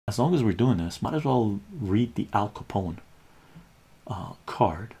as long as we're doing this, might as well read the Al Capone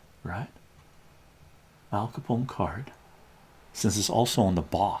card, right? Al Capone card, since it's also on the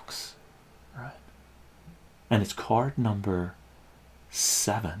box, right? And it's card number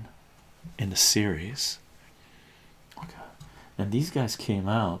 7 in the series. Okay, and these guys came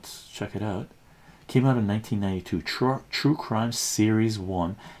out, check it out, came out in 1992. True Crime Series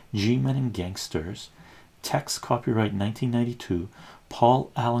 1, G-Men and Gangsters. Text copyright 1992,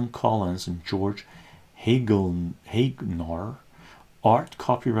 Paul Allen Collins and George Hagenar. Art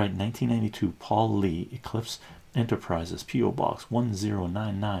copyright 1992, Paul Lee, Eclipse Enterprises, P.O. Box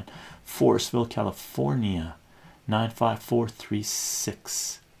 1099, Forestville, California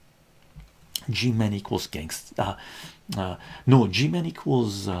 95436. G-Men equals gangster. No, G-Men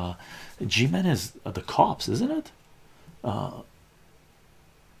equals G-Men is the cops, isn't it?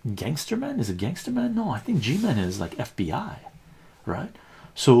 Gangster Man, is it Gangster Man? No, I think G-Men is like FBI, right?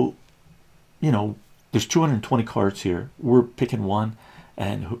 So, you know, there's 220 cards here. We're picking one,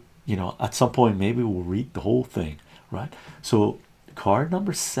 and you know, at some point maybe we'll read the whole thing, right? So card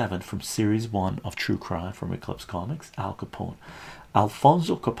number 7 from series 1 of True Crime from Eclipse Comics, Al Capone.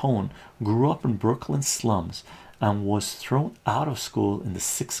 Alfonso Capone grew up in Brooklyn slums and was thrown out of school in the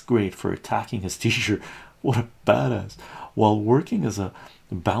 6th grade for attacking his teacher. What a badass. While working as a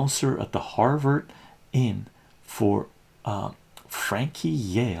bouncer at the Harvard Inn for Frankie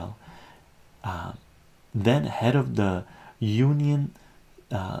Yale, then head of the Union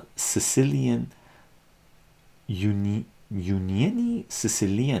Sicilian Unioni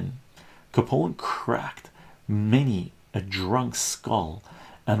Sicilian, Capone cracked many a drunk skull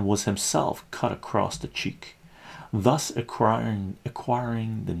and was himself cut across the cheek, thus acquiring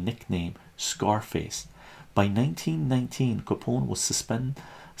the nickname Scarface. By 1919, Capone was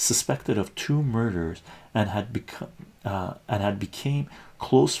suspected of 2 murders and had became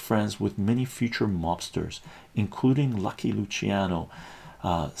close friends with many future mobsters, including Lucky Luciano,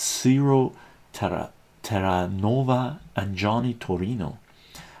 Ciro Terranova, and Johnny Torino.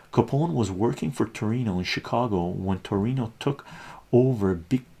 Capone was working for Torino in Chicago when Torino took over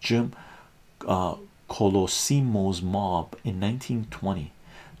Big Jim Colosimo's mob in 1920.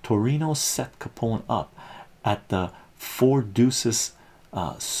 Torino set Capone up at the Four Deuces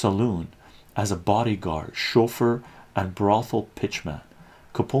saloon as a bodyguard, chauffeur, and brothel pitchman.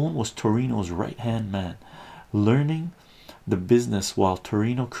 Capone was Torino's right-hand man, learning the business while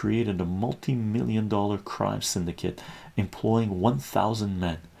Torino created a multi-million-dollar crime syndicate employing 1,000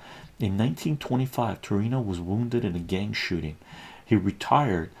 men. In 1925, Torino was wounded in a gang shooting. He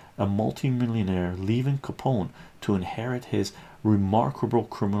retired a multi-millionaire, leaving Capone to inherit his remarkable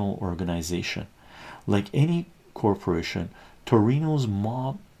criminal organization. Like any corporation, Torino's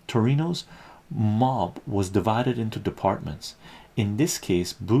mob was divided into departments. In this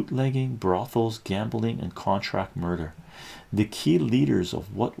case, bootlegging, brothels, gambling, and contract murder. The key leaders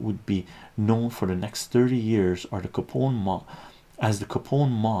of what would be known for the next 30 years are the Capone mob, as the Capone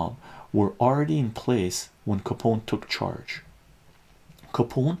mob were already in place when Capone took charge.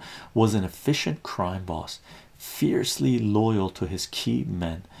 Capone was an efficient crime boss, fiercely loyal to his key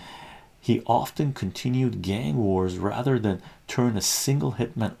men. He often continued gang wars rather than turn a single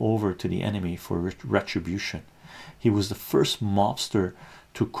hitman over to the enemy for retribution. He was the first mobster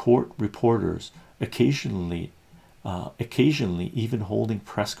to court reporters, occasionally even holding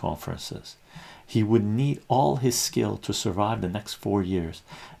press conferences. He would need all his skill to survive the next 4 years,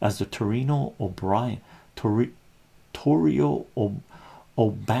 as the Torino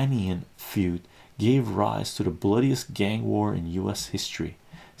O'Banian feud gave rise to the bloodiest gang war in US history.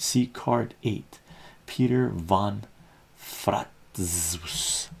 See card 8, Peter von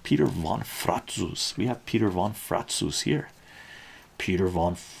Fratzus. Peter von Fratzus. We have Peter von Fratzus here. Peter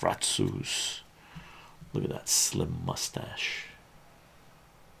von Fratzus. Look at that slim mustache,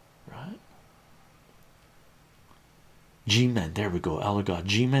 right? G-men, there we go. Allegod.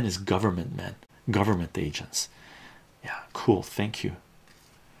 G-men is government men, government agents. Yeah, cool, thank you.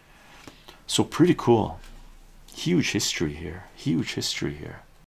 So pretty cool. Huge history here, huge history here.